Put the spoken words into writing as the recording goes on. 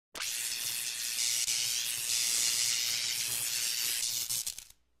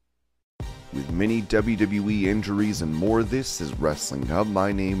With many WWE injuries and more, this is Wrestling Hub.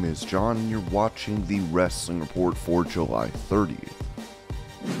 My name is John and you're watching the Wrestling Report for July 30th.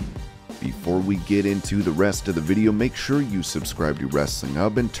 Before we get into the rest of the video, make sure you subscribe to Wrestling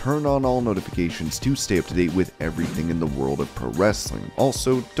Hub and turn on all notifications to stay up to date with everything in the world of pro wrestling.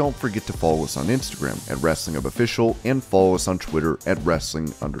 Also, don't forget to follow us on Instagram at Wrestling Hub Official and follow us on Twitter at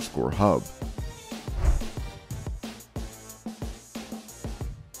Wrestling_Hub.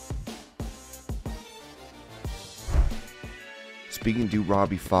 Speaking to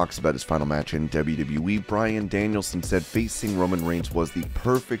Robbie Fox about his final match in WWE, Bryan Danielson said facing Roman Reigns was the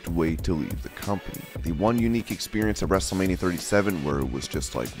perfect way to leave the company. The one unique experience at WrestleMania 37 where it was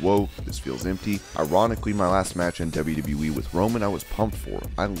just like, whoa, this feels empty. Ironically, my last match in WWE with Roman I was pumped for.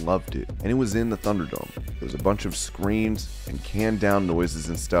 I loved it. And it was in the Thunderdome. There was a bunch of screams and can down noises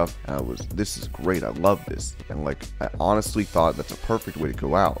and stuff. And this is great. I love this. And I honestly thought that's a perfect way to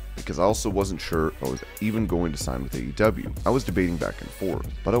go out. Because I also wasn't sure I was even going to sign with AEW. I was debating back and forth,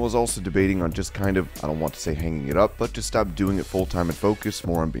 but I was also debating on just kind of, I don't want to say hanging it up, but to stop doing it full time and focus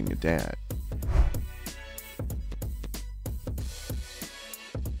more on being a dad.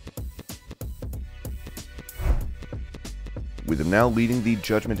 With him now leading the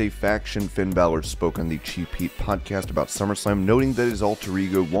Judgment Day faction, Finn Balor spoke on the Cheap Heat podcast about SummerSlam, noting that his alter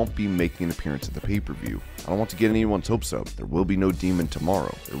ego won't be making an appearance at the pay-per-view. I don't want to get anyone's hopes up. There will be no Demon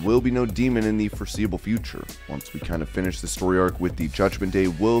tomorrow. There will be no Demon in the foreseeable future. Once we kind of finish the story arc with the Judgment Day,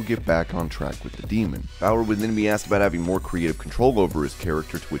 we'll get back on track with the Demon. Balor would then be asked about having more creative control over his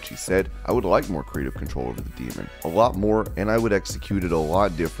character, to which he said, I would like more creative control over the Demon. A lot more, and I would execute it a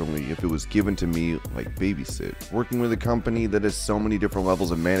lot differently if it was given to me like babysit. Working with a company that has so many different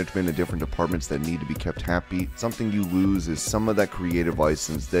levels of management and different departments that need to be kept happy, something you lose is some of that creative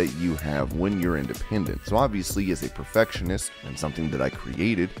license that you have when you're independent. So obviously, as a perfectionist and something that I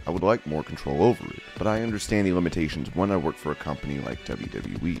created, I would like more control over it. But I understand the limitations when I work for a company like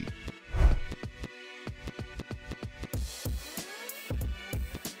WWE.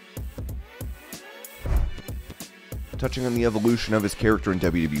 Touching on the evolution of his character in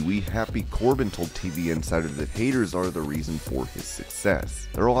WWE, Happy Corbin told TV Insider that haters are the reason for his success.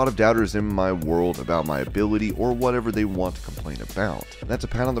 There are a lot of doubters in my world about my ability or whatever they want to complain about. And that's a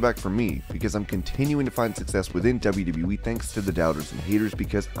pat on the back for me, because I'm continuing to find success within WWE thanks to the doubters and haters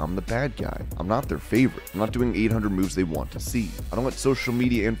because I'm the bad guy. I'm not their favorite. I'm not doing 800 moves they want to see. I don't let social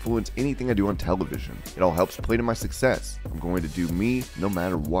media influence anything I do on television. It all helps play to my success. I'm going to do me no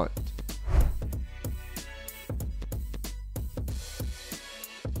matter what.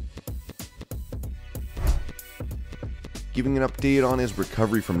 Giving an update on his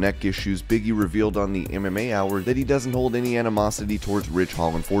recovery from neck issues, Big E revealed on the MMA Hour that he doesn't hold any animosity towards Ridge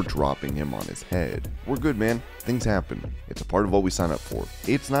Holland for dropping him on his head. We're good, man. Things happen. It's a part of what we sign up for.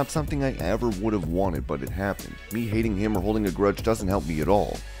 It's not something I ever would have wanted, but it happened. Me hating him or holding a grudge doesn't help me at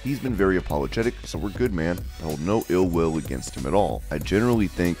all. He's been very apologetic, so we're good, man. I hold no ill will against him at all. I generally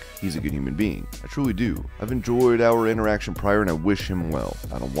think he's a good human being. I truly do. I've enjoyed our interaction prior and I wish him well.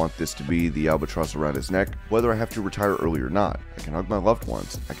 I don't want this to be the albatross around his neck, whether I have to retire early or not. I can hug my loved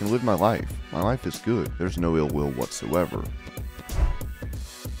ones. I can live my life. My life is good. There's no ill will whatsoever.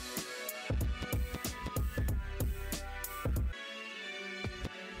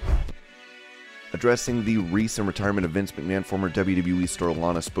 Addressing the recent retirement of Vince McMahon, former WWE star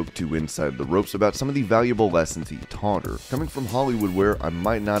Lana spoke to Inside the Ropes about some of the valuable lessons he taught her. Coming from Hollywood, where I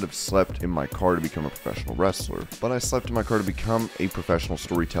might not have slept in my car to become a professional wrestler, but I slept in my car to become a professional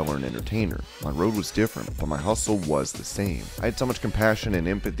storyteller and entertainer. My road was different, but my hustle was the same. I had so much compassion and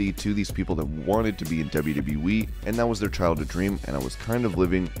empathy to these people that wanted to be in WWE, and that was their childhood dream, and I was kind of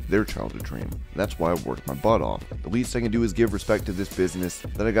living their childhood dream. That's why I worked my butt off. The least I can do is give respect to this business,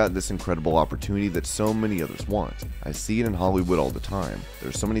 that I got this incredible opportunity that so many others want. I see it in Hollywood all the time.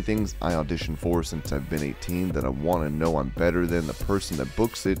 There's so many things I auditioned for since I've been 18 that I want to know I'm better than the person that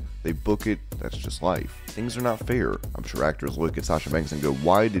books it. They book it, that's just life. Things are not fair. I'm sure actors look at Sasha Banks and go,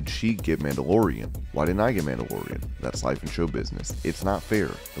 why did she get Mandalorian? Why didn't I get Mandalorian? That's life in show business. It's not fair.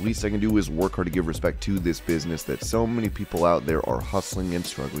 The least I can do is work hard to give respect to this business that so many people out there are hustling and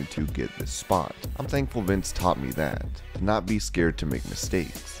struggling to get this spot. I'm thankful Vince taught me that. To not be scared to make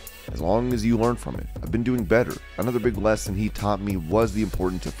mistakes. As long as you learn from it. I've been doing better. Another big lesson he taught me was the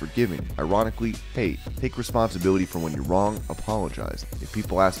importance of forgiving. Ironically, hey, take responsibility for when you're wrong, apologize. If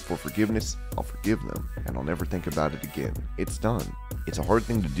people ask for forgiveness, I'll forgive them, and I'll never think about it again. It's done. It's a hard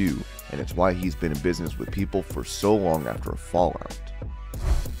thing to do, and it's why he's been in business with people for so long after a fallout.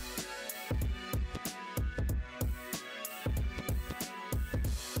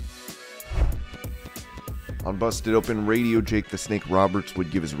 On Busted Open Radio, Jake the Snake Roberts would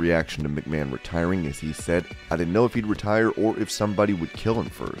give his reaction to McMahon retiring, as he said, "I didn't know if he'd retire or if somebody would kill him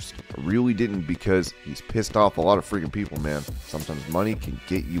first. I really didn't, because he's pissed off a lot of freaking people, man. Sometimes money can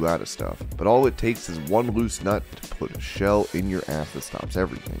get you out of stuff, but all it takes is one loose nut to put a shell in your ass that stops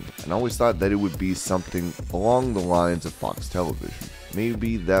everything. And I always thought that it would be something along the lines of Fox Television.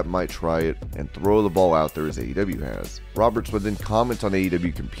 Maybe that might try it and throw the ball out there as AEW has." Roberts would then comment on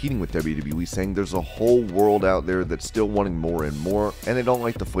AEW competing with WWE, saying there's a whole world out there that's still wanting more and more, and they don't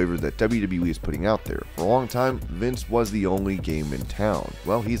like the flavor that WWE is putting out there. For a long time, Vince was the only game in town.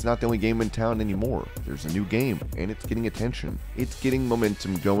 Well, he's not the only game in town anymore. There's a new game, and it's getting attention. It's getting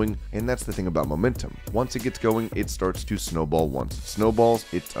momentum going, and that's the thing about momentum. Once it gets going, it starts to snowball. Once it snowballs,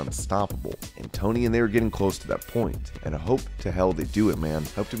 it's unstoppable. And Tony and they are getting close to that point, and I hope to hell they do it, man.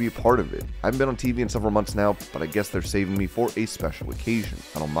 I hope to be a part of it. I haven't been on TV in several months now, but I guess they're saving me for a special occasion.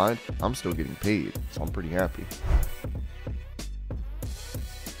 I don't mind. I'm still getting paid, so I'm pretty happy.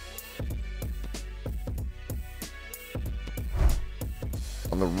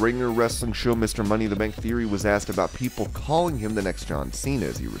 On the Ringer Wrestling show, Mr. Money in the Bank Theory was asked about people calling him the next John Cena,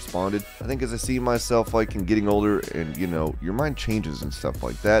 as he responded, "I think as I see myself like in getting older and, you know, your mind changes and stuff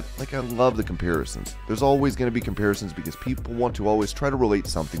like that, like I love the comparisons. There's always going to be comparisons because people want to always try to relate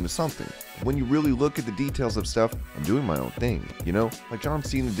something to something. When you really look at the details of stuff, I'm doing my own thing, you know? Like John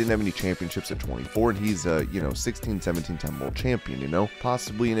Cena didn't have any championships at 24 and he's a, 16, 17-time world champion, you know?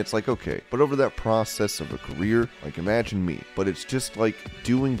 Possibly, and it's like, okay, but over that process of a career, like imagine me, but it's just like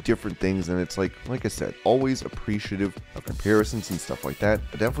doing different things, and it's like I said, always appreciative of comparisons and stuff like that.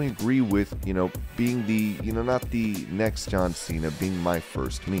 I definitely agree with, being the, not the next John Cena, being my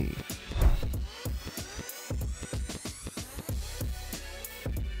first me.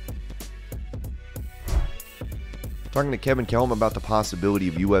 Talking to Kevin Kelm about the possibility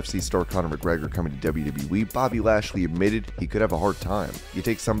of UFC star Conor McGregor coming to WWE, Bobby Lashley admitted he could have a hard time. You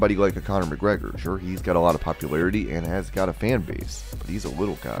take somebody like a Conor McGregor, sure, he's got a lot of popularity and has got a fan base, but he's a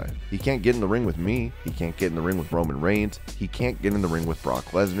little guy. He can't get in the ring with me, he can't get in the ring with Roman Reigns, he can't get in the ring with Brock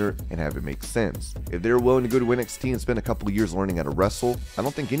Lesnar and have it make sense. If they're willing to go to NXT and spend a couple of years learning how to wrestle, I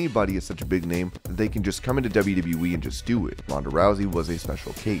don't think anybody is such a big name that they can just come into WWE and just do it. Ronda Rousey was a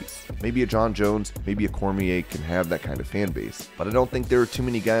special case. Maybe a John Jones, maybe a Cormier can have that kind of fan base, but I don't think there are too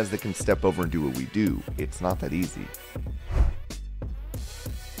many guys that can step over and do what we do. It's not that easy.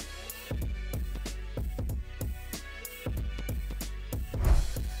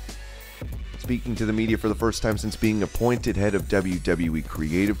 Speaking to the media for the first time since being appointed head of WWE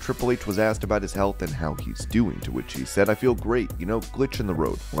Creative, Triple H was asked about his health and how he's doing, to which he said, "I feel great, glitch in the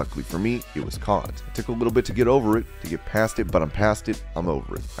road. Luckily for me, it was caught. It took a little bit to get over it, to get past it, but I'm past it, I'm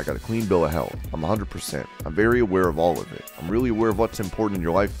over it. I got a clean bill of health. I'm 100%. I'm very aware of all of it. I'm really aware of what's important in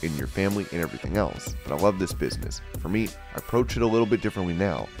your life, in your family, and everything else. But I love this business. For me, I approach it a little bit differently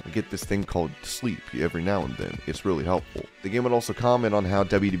now. I get this thing called sleep every now and then. It's really helpful." The game would also comment on how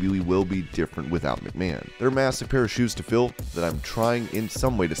WWE will be different without McMahon. They're a massive pair of shoes to fill that I'm trying in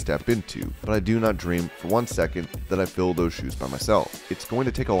some way to step into, but I do not dream for 1 second that I fill those shoes by myself. It's going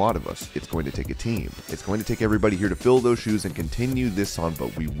to take a lot of us. It's going to take a team. It's going to take everybody here to fill those shoes and continue this on,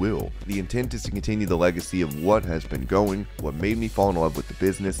 but we will. The intent is to continue the legacy of what has been going, what made me fall in love with the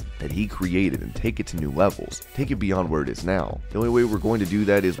business that he created, and take it to new levels. Take it beyond where it is now. The only way we're going to do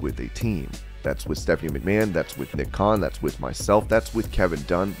that is with a team. That's with Stephanie McMahon, that's with Nick Khan, that's with myself, that's with Kevin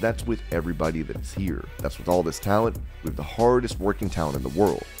Dunn, that's with everybody that is here. That's with all this talent. We have the hardest working talent in the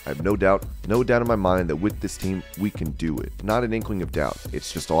world. I have no doubt in my mind that with this team, we can do it. Not an inkling of doubt.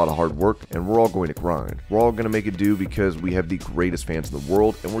 It's just a lot of hard work, and we're all going to grind. We're all going to make it do because we have the greatest fans in the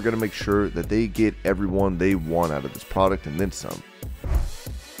world, and we're going to make sure that they get everyone they want out of this product and then some.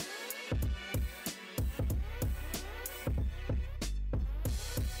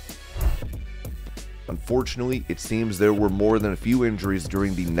 Unfortunately, it seems there were more than a few injuries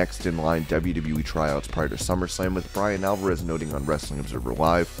during the next-in-line WWE tryouts prior to Summerslam, with Brian Alvarez noting on Wrestling Observer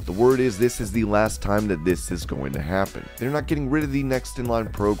Live, "The word is this is the last time that this is going to happen. They're not getting rid of the next-in-line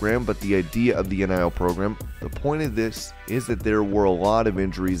program, but the idea of the NIL program, the point of this is that there were a lot of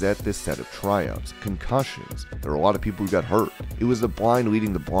injuries at this set of tryouts. Concussions. There were a lot of people who got hurt. It was the blind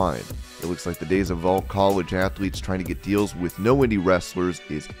leading the blind. It looks like the days of all college athletes trying to get deals with no indie wrestlers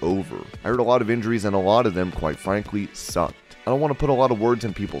is over. I heard a lot of injuries, and a lot of them, quite frankly, sucked. I don't want to put a lot of words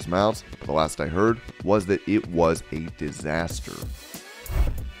in people's mouths, but the last I heard was that it was a disaster."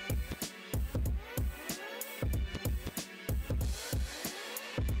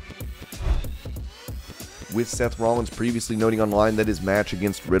 With Seth Rollins previously noting online that his match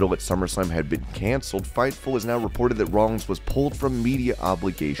against Riddle at SummerSlam had been cancelled, Fightful has now reported that Rollins was pulled from media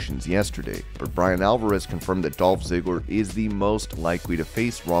obligations yesterday. But Bryan Alvarez confirmed that Dolph Ziggler is the most likely to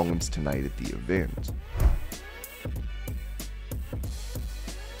face Rollins tonight at the event.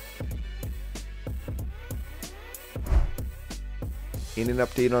 In an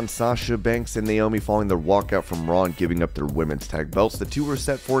update on Sasha Banks and Naomi following their walkout from Raw and giving up their women's tag belts, the two were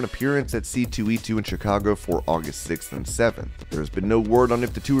set for an appearance at C2E2 in Chicago for August 6th and 7th. There has been no word on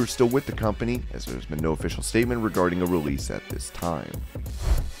if the two are still with the company, as there has been no official statement regarding a release at this time.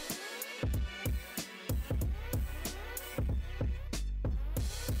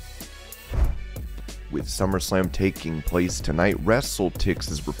 With SummerSlam taking place tonight, WrestleTix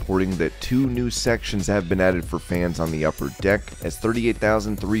is reporting that 2 new sections have been added for fans on the upper deck, as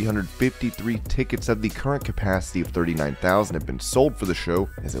 38,353 tickets of the current capacity of 39,000 have been sold for the show,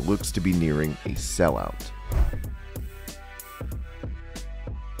 as it looks to be nearing a sellout.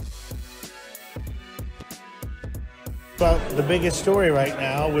 About the biggest story right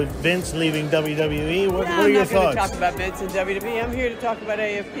now with Vince leaving WWE. What are your thoughts? I'm not going to talk about Vince and WWE. I'm here to talk about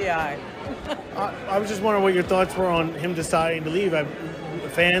AFPI. I was just wondering what your thoughts were on him deciding to leave.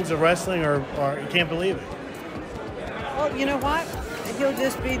 Fans of wrestling you can't believe it. Well, you know what? He'll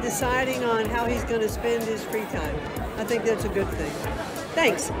just be deciding on how he's going to spend his free time. I think that's a good thing.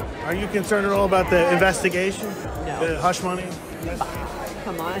 Thanks. Are you concerned at all about the investigation? No. The hush money?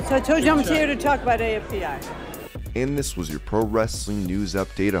 Come on. So I told you I'm here to talk about AFPI. And this was your pro wrestling news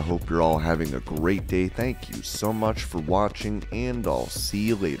update. I hope you're all having a great day. Thank you so much for watching, and I'll see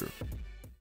you later.